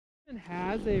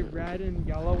Has a red and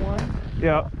yellow one.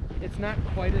 Yeah. It's not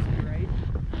quite as bright.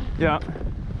 Yeah.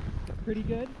 It's pretty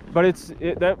good. But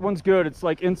that one's good. It's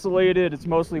like insulated. It's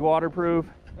mostly waterproof.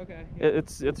 Okay. Yeah.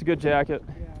 It's a good jacket.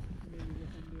 Yeah. Maybe we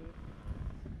can do it.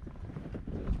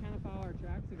 So just kind of follow our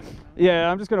tracks again. Huh?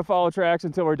 Yeah, I'm just gonna follow tracks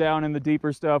until we're down in the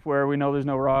deeper stuff where we know there's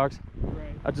no rocks.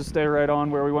 Right. I'll just stay right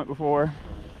on where we went before.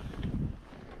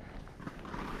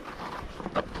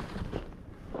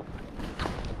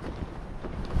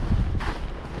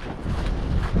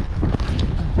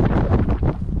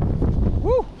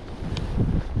 Woo!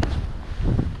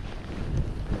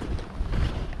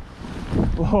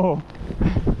 Whoa.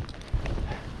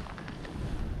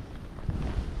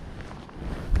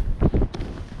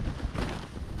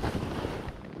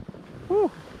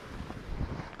 Woo.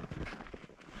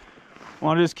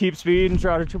 Want to just keep speed and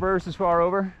try to traverse as far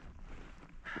over?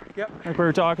 Yep. Like we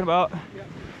were talking about? Yep.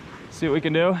 See what we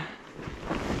can do.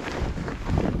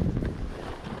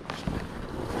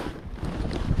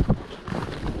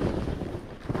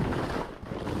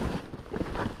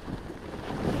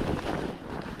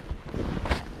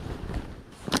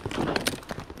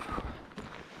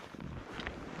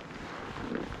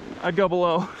 I'd go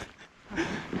below.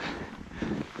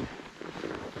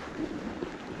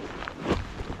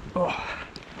 Oh.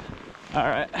 All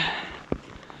right.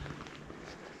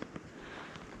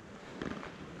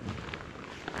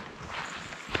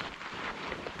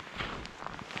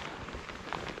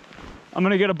 I'm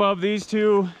gonna get above these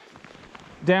two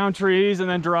down trees and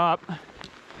then drop.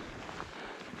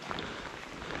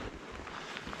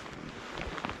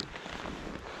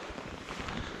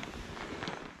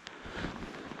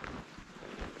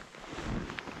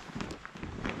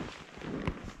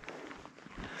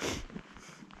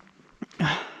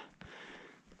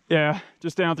 Yeah,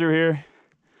 just down through here.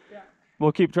 Yeah.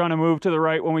 We'll keep trying to move to the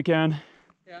right when we can.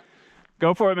 Yeah.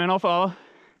 Go for it, man. I'll follow.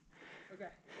 Okay.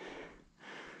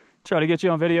 Try to get you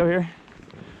on video here.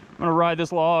 I'm gonna ride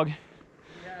this log.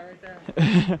 Yeah, right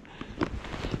there.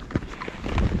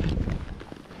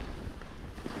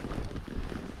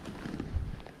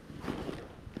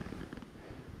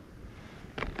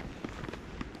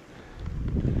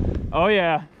 Oh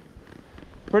yeah,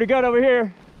 pretty good over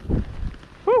here.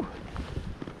 Woo!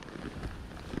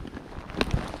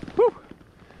 Woo!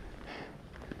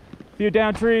 Few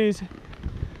down trees.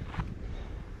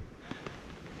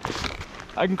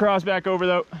 I can cross back over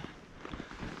though.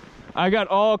 I got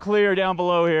all clear down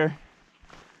below here.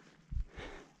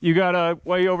 You got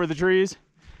way over the trees?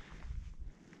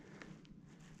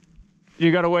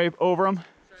 You got to way over them? Should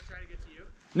I try to get to you?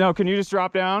 No, can you just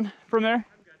drop down from there?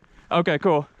 I'm good. Okay,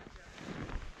 cool.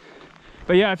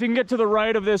 But yeah, if you can get to the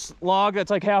right of this log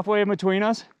that's like halfway in between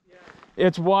us, Yeah.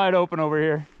 it's wide open over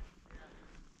here.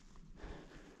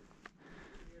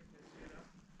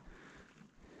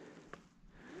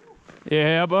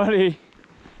 Yeah, buddy.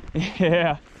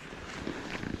 Yeah.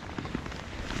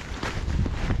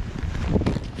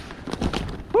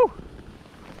 Woo.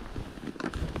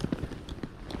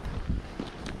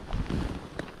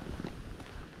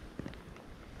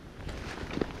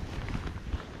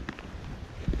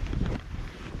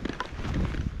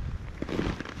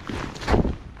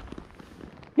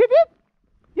 Yip, yip.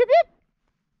 Yip, yip.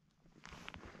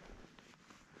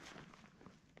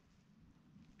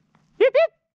 Yip,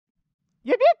 yip.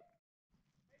 Yip, yip.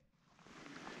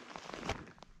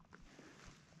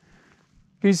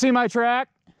 Can you see my track?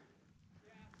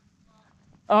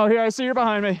 Oh, here, I see you're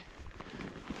behind me.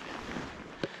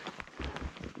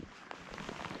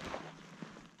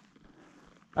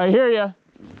 I hear you.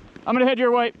 I'm gonna head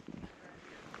your way.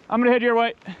 I'm gonna head your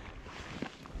way.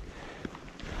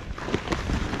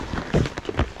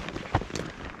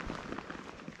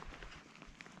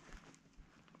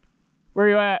 Where are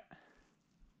you at?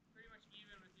 Pretty much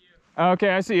even with you. Okay,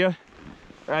 I see you.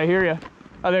 I hear you.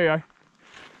 Oh, there you are.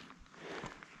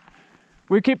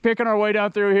 We keep picking our way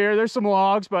down through here. There's some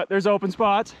logs, but there's open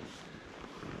spots.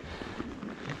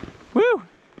 Woo!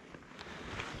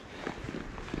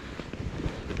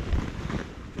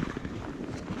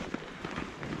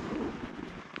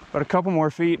 But a couple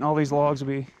more feet and all these logs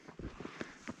will be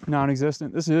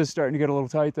non-existent. This is starting to get a little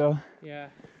tight though. Yeah.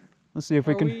 Let's see if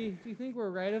we can. Do you think we're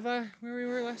right of where we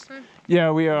were last time?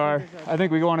 Yeah, we are. I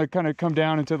think we want to kind of come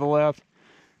down and to the left.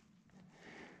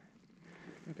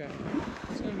 Okay.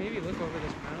 So maybe look over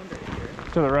this mound right here.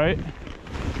 To the right.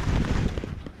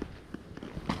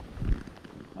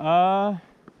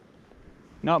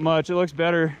 Not much. It looks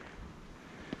better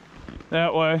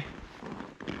that way.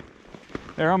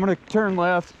 There, I'm gonna turn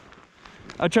left.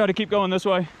 I try to keep going this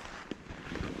way.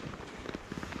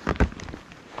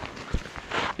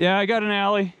 Yeah, I got an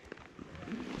alley.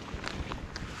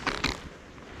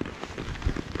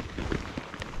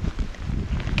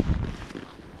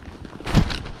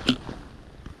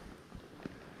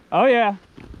 Oh yeah.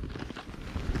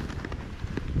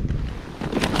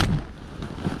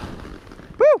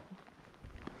 Woo!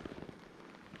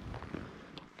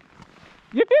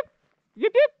 Yip yip!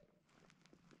 Yip yip!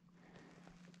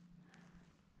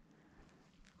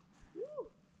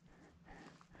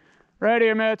 Right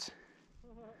here, Metz.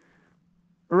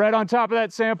 We're right on top of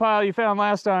that sand pile you found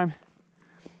last time.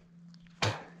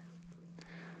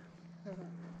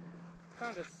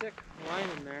 Found a sick line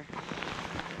in there.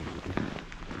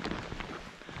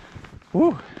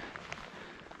 Woo!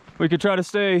 We could try to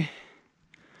stay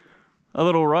a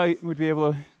little right. We'd be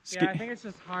able to Yeah, I think it's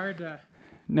just hard to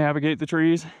navigate the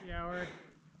trees. Yeah, it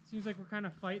seems like we're kind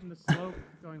of fighting the slope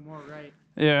going more right.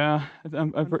 Yeah.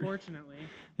 Unfortunately.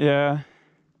 Yeah.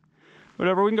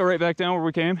 Whatever, we can go right back down where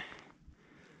we came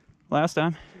last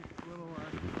time.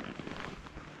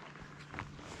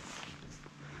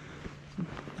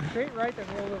 Straight right, there's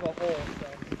a little bit of a hole, so.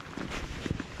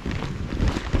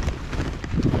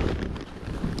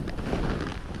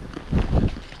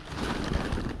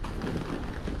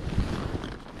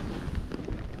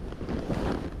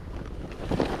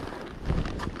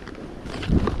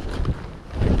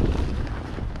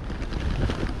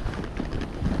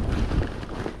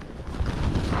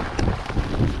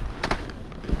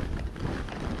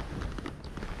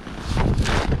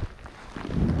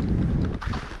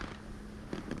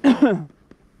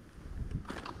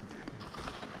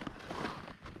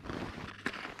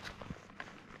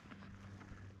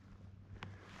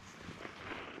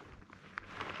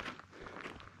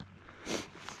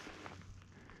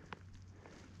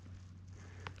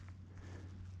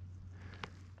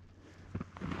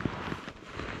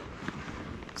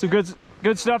 So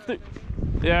good stuff.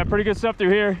 Yeah, pretty good stuff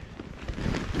through here.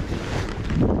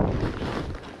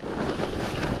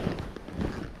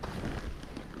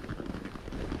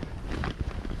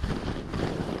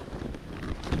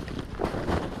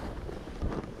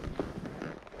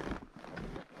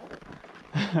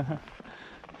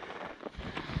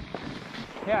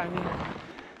 Yeah, I mean,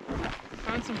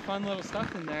 found some fun little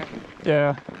stuff in there.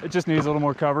 Yeah, it just needs a little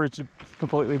more coverage to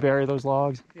completely bury those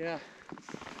logs. Yeah.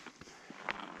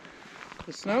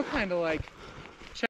 The snow kind of like